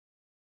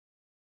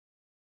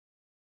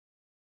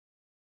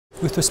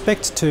With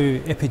respect to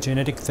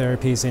epigenetic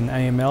therapies in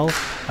AML,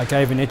 I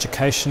gave an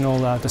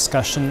educational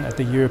discussion at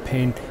the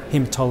European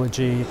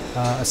Hematological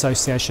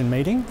Association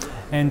meeting,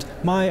 and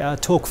my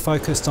talk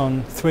focused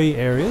on three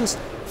areas.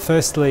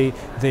 Firstly,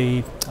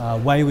 the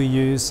way we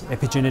use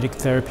epigenetic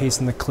therapies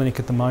in the clinic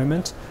at the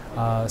moment,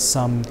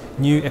 some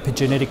new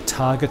epigenetic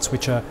targets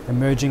which are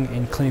emerging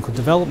in clinical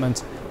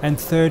development, and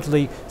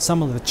thirdly,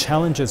 some of the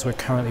challenges we're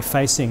currently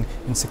facing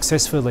in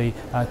successfully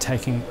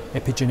taking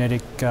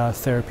epigenetic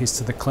therapies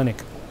to the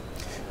clinic.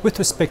 With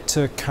respect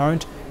to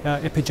current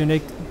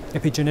epigenetic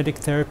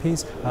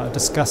therapies,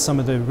 discuss some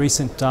of the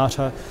recent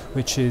data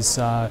which is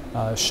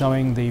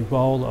showing the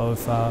role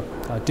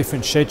of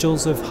different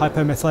schedules of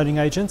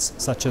hypomethylating agents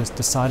such as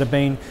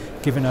Decitabine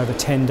given over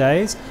 10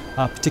 days,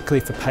 particularly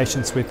for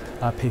patients with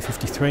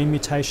p53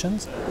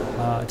 mutations.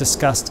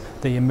 Discussed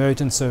the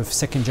emergence of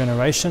second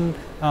generation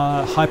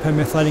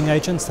hypomethylating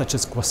agents such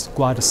as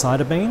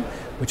Guadecitabine,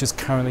 which is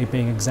currently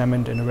being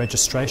examined in a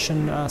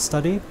registration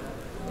study.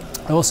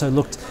 I also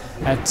looked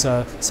at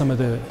some of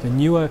the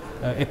newer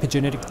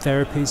epigenetic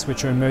therapies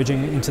which are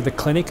emerging into the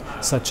clinic,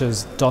 such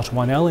as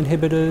DOT1L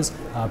inhibitors,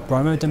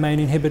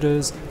 bromodomain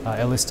inhibitors,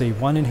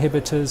 LSD1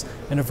 inhibitors,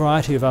 and a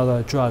variety of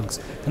other drugs.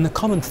 And the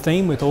common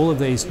theme with all of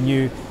these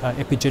new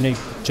epigenetic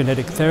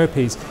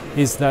therapies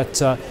is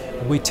that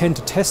we tend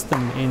to test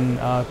them in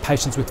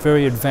patients with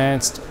very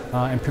advanced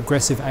and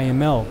progressive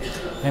AML.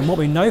 And what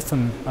we know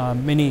from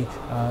many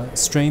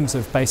streams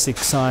of basic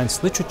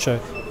science literature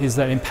is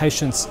that in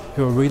patients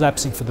who are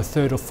relapsing for the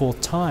third or fourth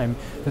time,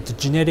 that the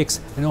genetics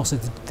and also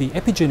the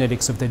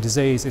epigenetics of their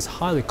disease is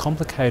highly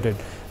complicated,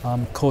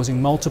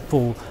 causing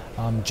multiple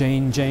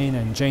gene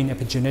and gene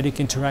epigenetic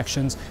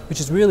interactions, which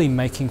is really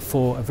making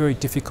for a very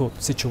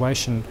difficult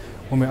situation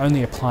when we're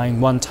only applying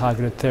one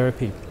targeted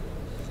therapy.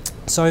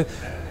 So,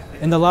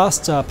 in the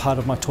last part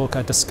of my talk,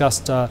 I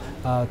discussed the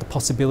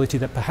possibility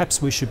that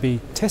perhaps we should be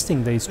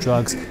testing these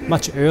drugs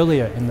much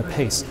earlier in the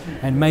piece,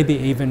 and maybe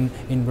even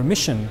in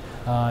remission,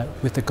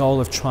 with the goal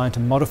of trying to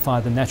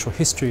modify the natural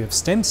history of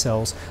stem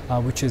cells,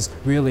 which is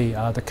really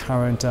the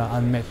current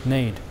unmet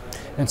need.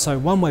 And so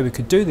one way we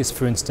could do this,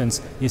 for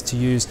instance, is to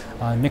use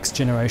next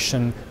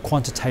generation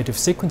quantitative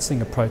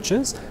sequencing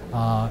approaches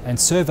and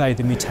survey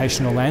the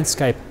mutational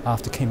landscape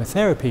after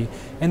chemotherapy,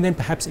 and then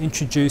perhaps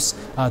introduce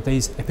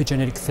these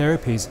epigenetic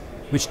therapies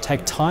which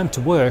take time to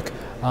work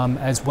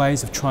as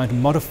ways of trying to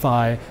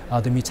modify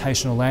the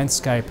mutational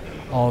landscape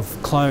of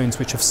clones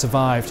which have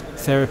survived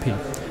therapy.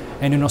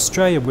 And in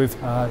Australia,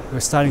 we're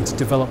starting to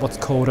develop what's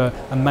called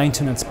a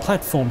maintenance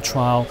platform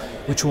trial,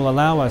 which will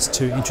allow us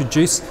to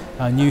introduce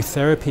new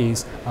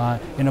therapies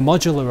in a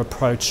modular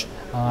approach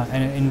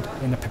and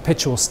in a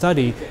perpetual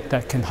study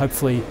that can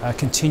hopefully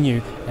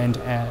continue and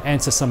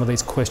answer some of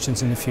these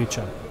questions in the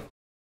future.